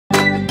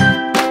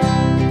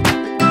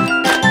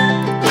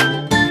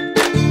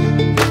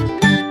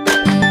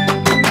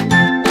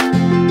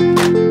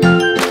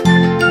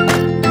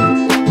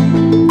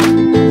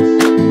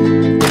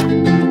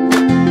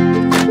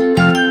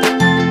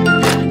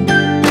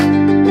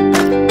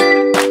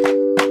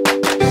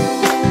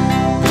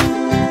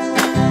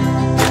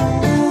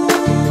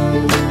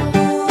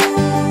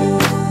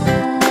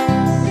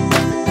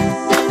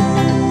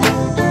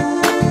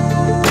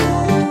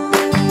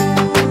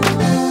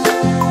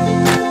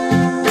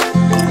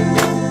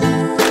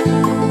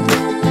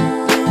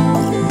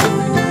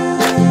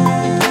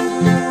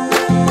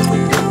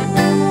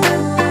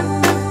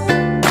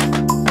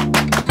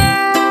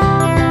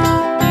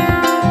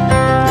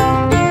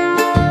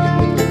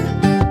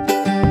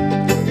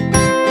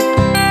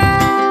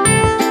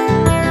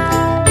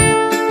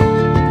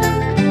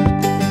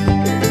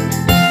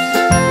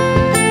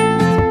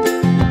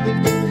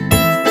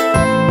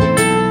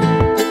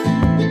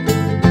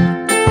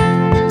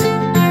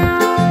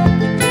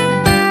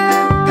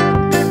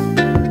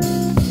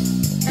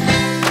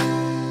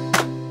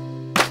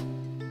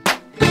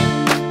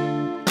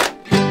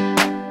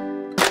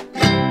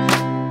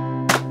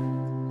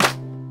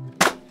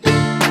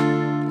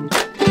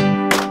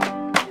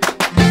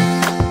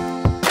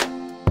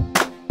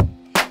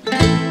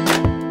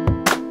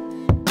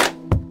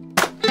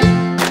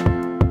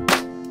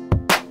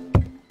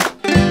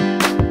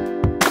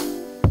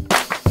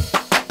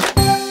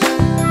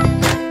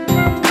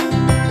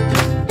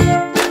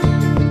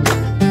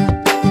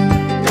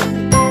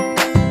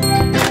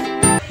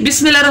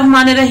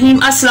बिस्मिल्लाहिर्रहमानिर्रहीम।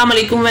 अस्सलाम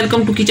वालेकुम।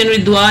 वेलकम टू किचन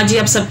विद दुआ। जी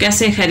आप सब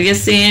कैसे हैं? खैरियत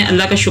से हैं?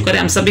 अल्लाह का शुक्र है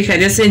हम सब भी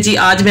खैरियत से हैं। जी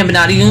आज मैं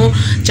बना रही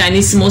हूँ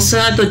चाइनीज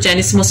समोसा। तो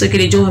चाइनीज समोसा के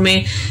लिए जो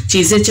हमें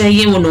चीज़ें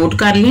चाहिए वो नोट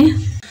कर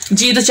लें।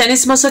 जी तो चाइनीज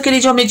समोसा के लिए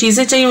जो हमें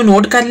चीज़ें चाहिए वो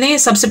नोट कर लें।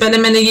 सबसे पहले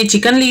मैंने ये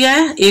चिकन लिया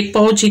है, 1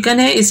 पाव चिकन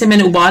है, इसे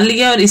मैंने उबाल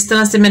लिया और इस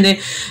तरह से मैंने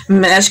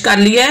मैश कर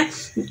लिया है।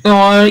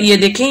 और ये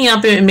देखें यहाँ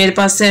पे मेरे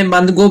पास है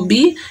बंद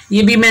गोभी,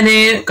 ये भी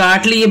मैंने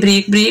काट ली है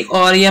ब्रीक ब्रीक।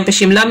 और यहाँ पे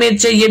शिमला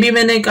मिर्च है, ये भी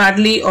मैंने काट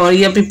ली। और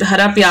यहाँ पे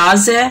हरा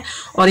प्याज है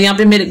और यहाँ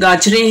पे मेरे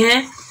गाजरें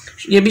हैं,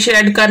 ये भी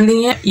ऐड कर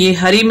ली हैं। ये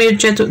हरी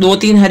मिर्च है, तो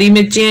 2-3 हरी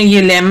मिर्चें हैं।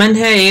 ये लेमन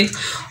है एक,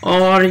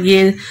 और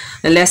ये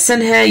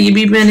लहसुन है, ये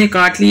भी मैंने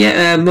काट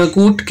लिया,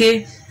 कूट के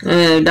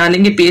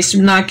डालेंगे पेस्ट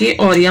बना के।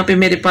 और यहाँ पे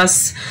मेरे पास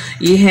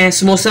ये है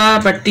समोसा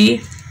पट्टी,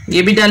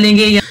 ये भी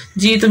डालेंगे।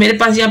 जी तो मेरे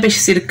पास यहाँ पे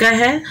सिरका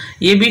है,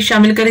 ये भी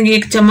शामिल करेंगे।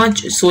 1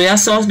 चम्मच सोया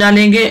सॉस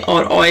डालेंगे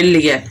और ऑयल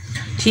लिया है।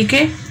 ठीक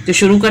है तो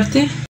शुरू करते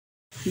हैं।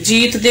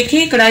 जी तो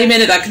देखिए कढ़ाई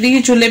मैंने रख दी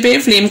है चूल्हे पे,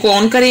 फ्लेम को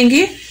ऑन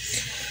करेंगे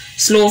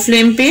स्लो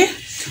फ्लेम पे।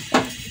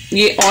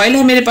 ये ऑयल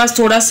है मेरे पास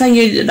थोड़ा सा,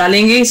 ये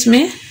डालेंगे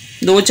इसमें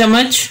 2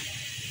 चम्मच।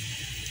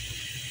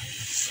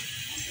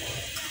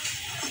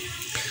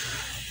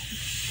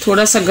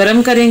 थोड़ा सा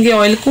गरम करेंगे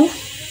ऑयल को।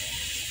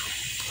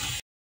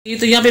 ये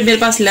तो यहाँ पे मेरे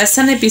पास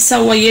लहसुन है पिसा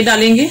हुआ, ये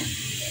डालेंगे।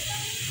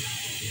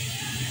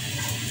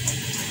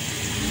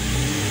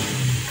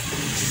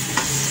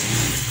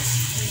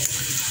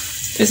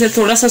 इसे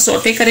थोड़ा सा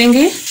सौटे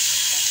करेंगे।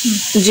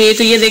 जी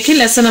तो ये देखिए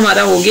लहसुन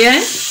हमारा हो गया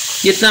है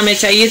जितना हमें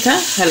चाहिए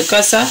था,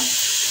 हल्का सा।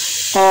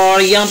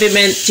 और यहाँ पे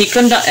मैं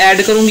चिकन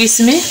ऐड करूंगी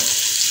इसमें।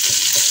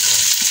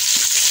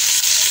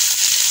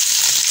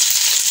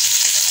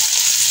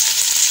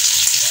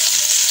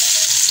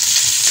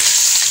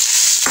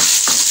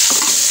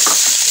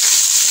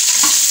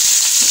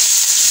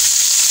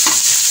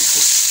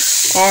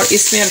 और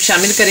इसमें अब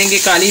शामिल करेंगे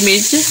काली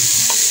मिर्च,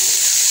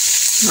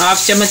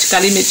 1/2 चम्मच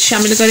काली मिर्च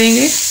शामिल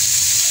करेंगे।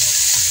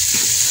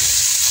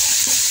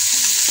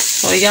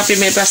 और यहाँ पे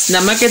मेरे पास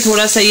नमक है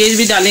थोड़ा सा, ये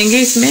भी डालेंगे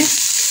इसमें।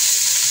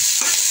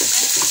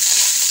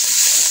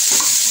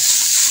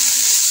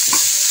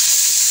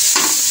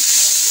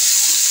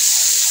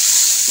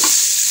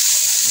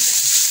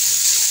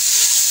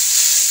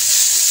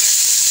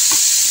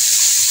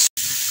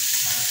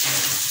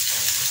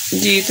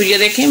 जी तो ये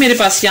देखें मेरे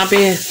पास यहाँ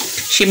पे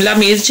शिमला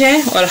मिर्च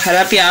है और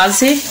हरा प्याज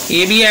है,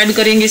 ये भी ऐड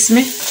करेंगे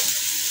इसमें।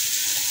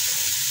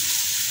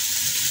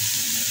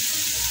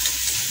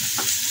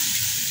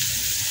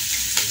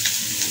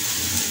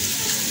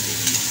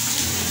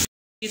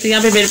 तो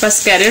यहाँ पे मेरे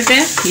पास कैरेट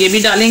है, ये भी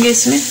डालेंगे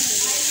इसमें।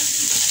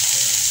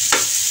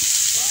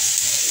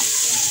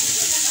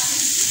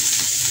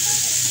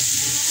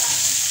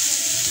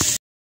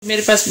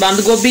 मेरे पास बंद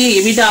गोभी,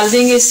 ये भी डाल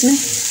देंगे इसमें।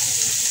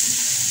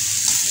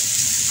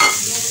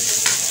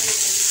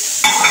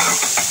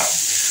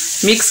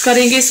 मिक्स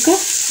करेंगे इसको।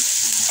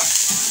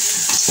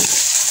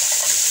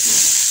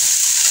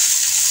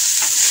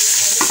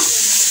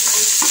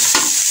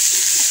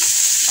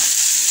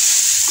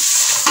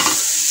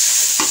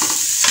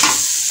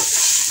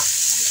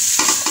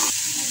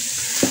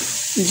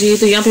 जी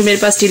तो यहाँ पे मेरे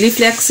पास चिली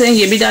फ्लेक्स है,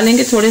 ये भी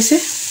डालेंगे थोड़े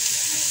से।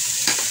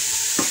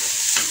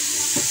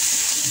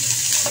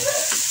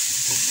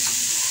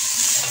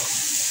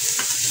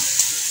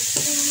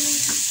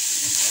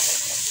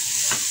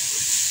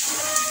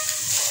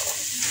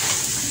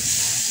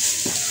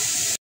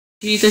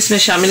 जी तो इसमें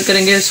शामिल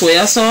करेंगे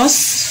सोया सॉस।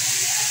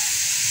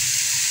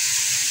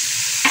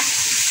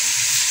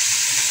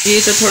 जी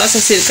तो थोड़ा सा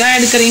सिरका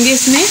ऐड करेंगे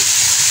इसमें।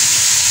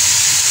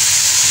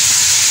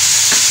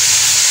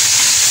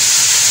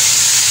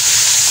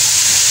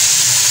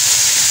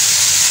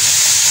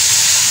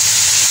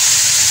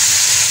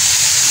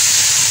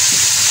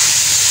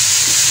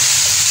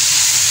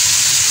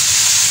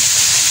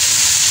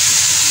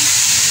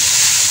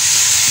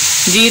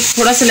 जी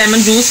थोड़ा सा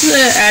लेमन जूस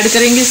ऐड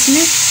करेंगे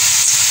इसमें।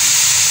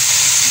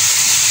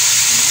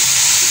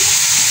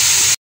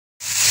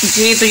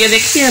 जी तो ये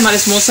देखिए हमारे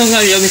समोसों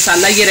का जो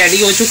मसाला ये रेडी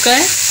हो चुका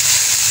है।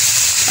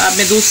 अब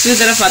मैं दूसरी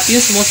तरफ आती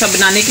हूँ समोसा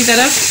बनाने की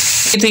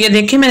तरफ। तो ये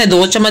देखिए मैंने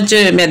 2 चम्मच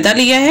मैदा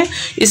लिया है,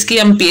 इसकी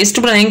हम पेस्ट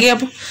बनाएंगे।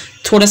 अब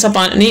थोड़ा सा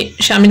पानी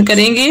शामिल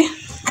करेंगे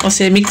और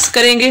उसे मिक्स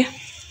करेंगे।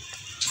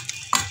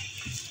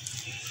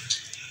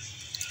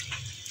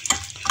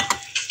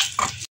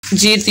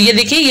 जी तो ये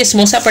देखिए ये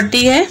समोसा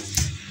पट्टी है,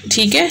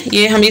 ठीक है।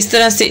 ये हम इस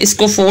तरह से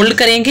इसको फोल्ड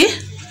करेंगे।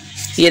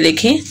 ये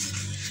देखिए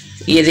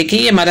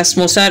ये हमारा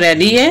समोसा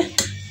रेडी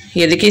है।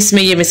 ये देखिए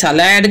इसमें ये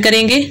मसाला ऐड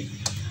करेंगे।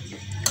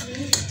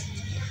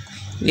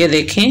 ये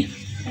देखें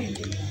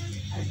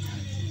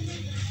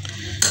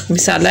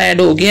मसाला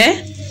ऐड हो गया है।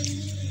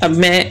 अब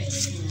मैं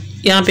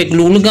यहाँ पे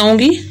ग्लू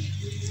लगाऊंगी।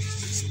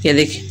 ये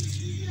देखिए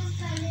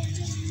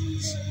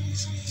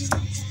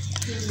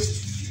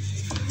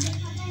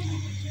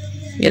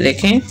ये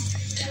देखें,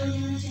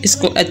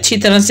 इसको अच्छी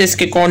तरह से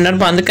इसके कॉर्नर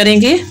बंद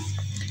करेंगे।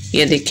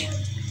 ये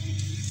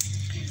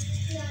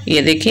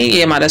देखिए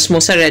ये हमारा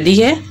समोसा रेडी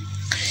है।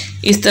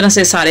 इस तरह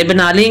से सारे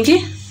बना लेंगे।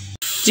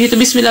 जी तो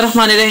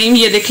बिस्मिल्लाहिर्रहमानिर्रहीम,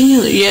 ये देखें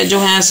ये जो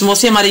है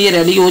समोसे हमारे ये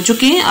रेडी हो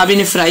चुके हैं। अब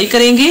इन्हें फ्राई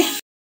करेंगे।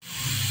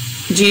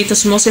 जी तो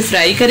समोसे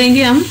फ्राई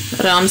करेंगे हम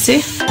आराम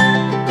से।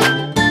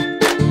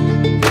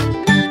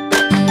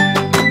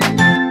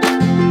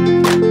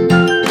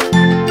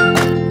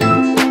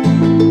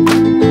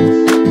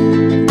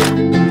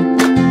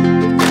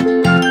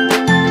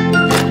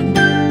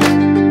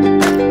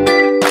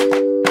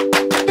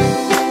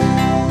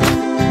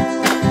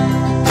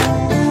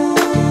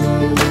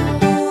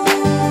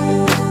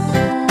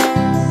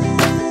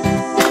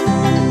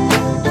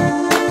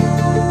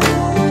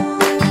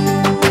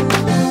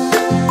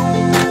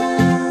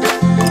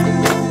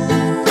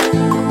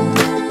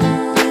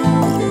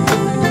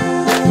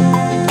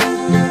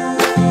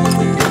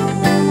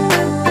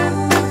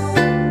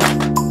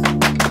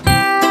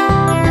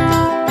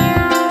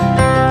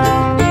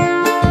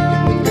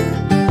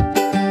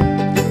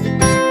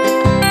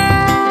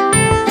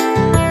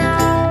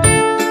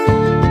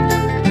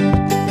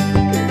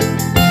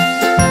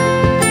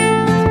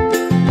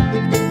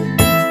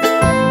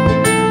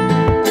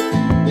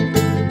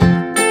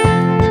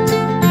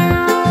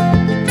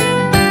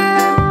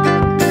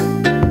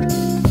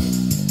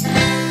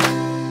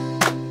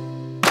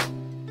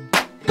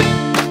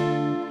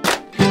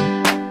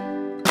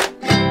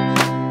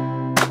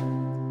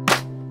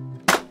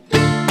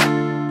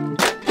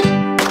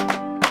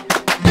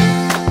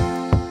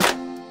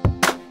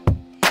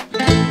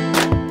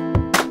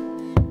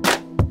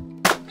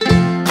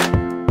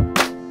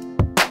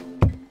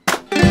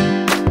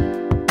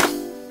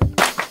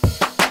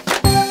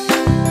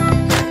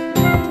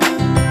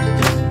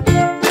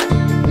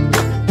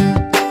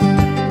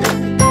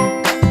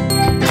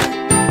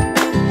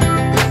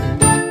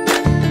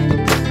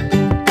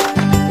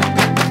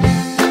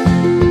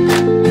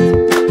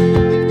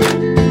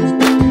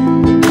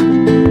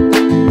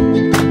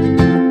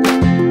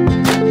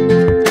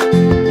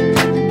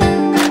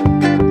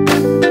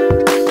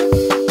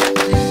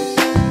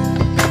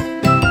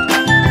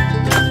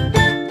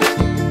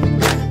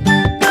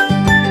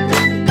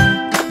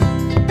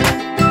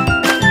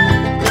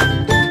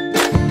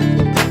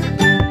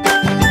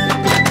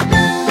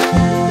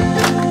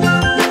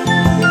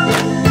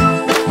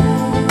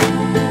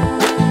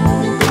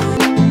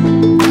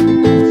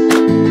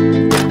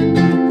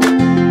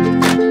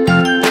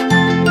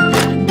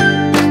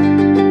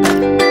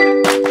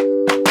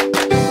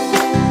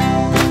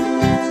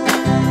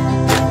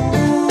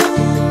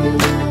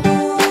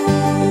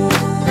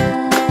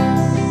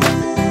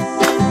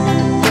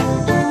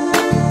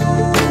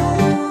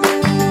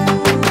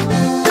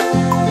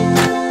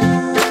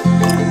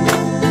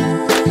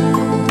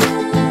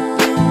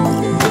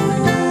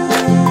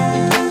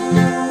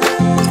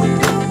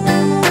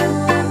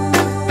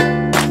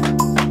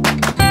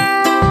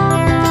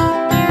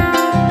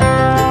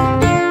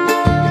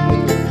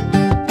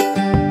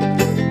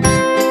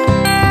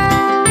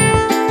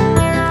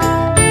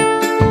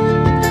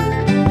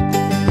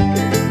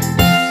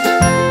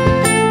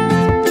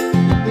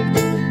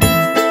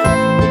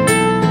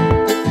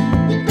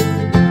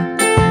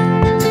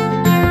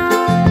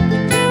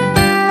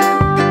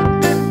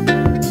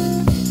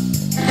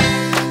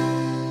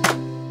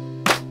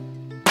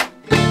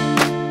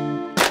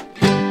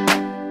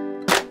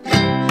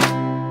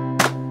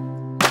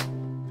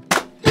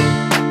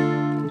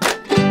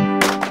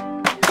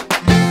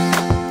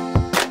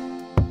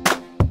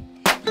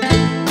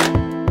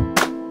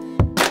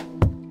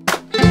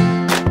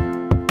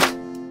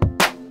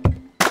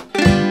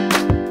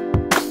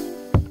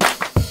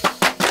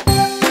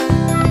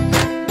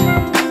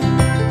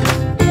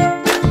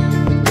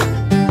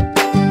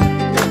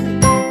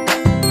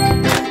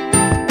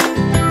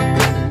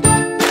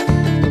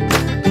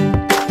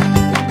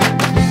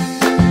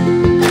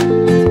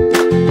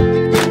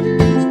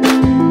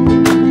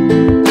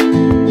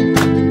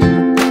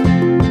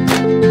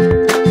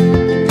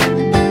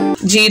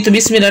 जी तो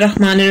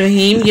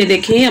बिस्मिल्लाहिर्रहमानिर्रहीम, ये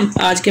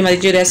देखें आज की हमारी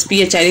जो रेसिपी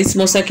है चाइनीज़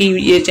समोसा की,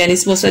 ये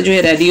चाइनीज़ समोसा जो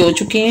है रेडी हो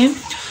चुके हैं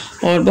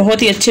और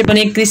बहुत ही अच्छे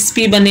बने,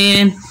 क्रिस्पी बने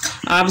हैं।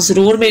 आप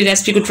ज़रूर मेरी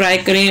रेसिपी को ट्राई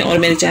करें और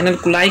मेरे चैनल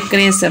को लाइक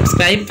करें,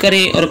 सब्सक्राइब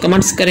करें और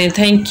कमेंट्स करें।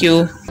 Thank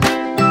you.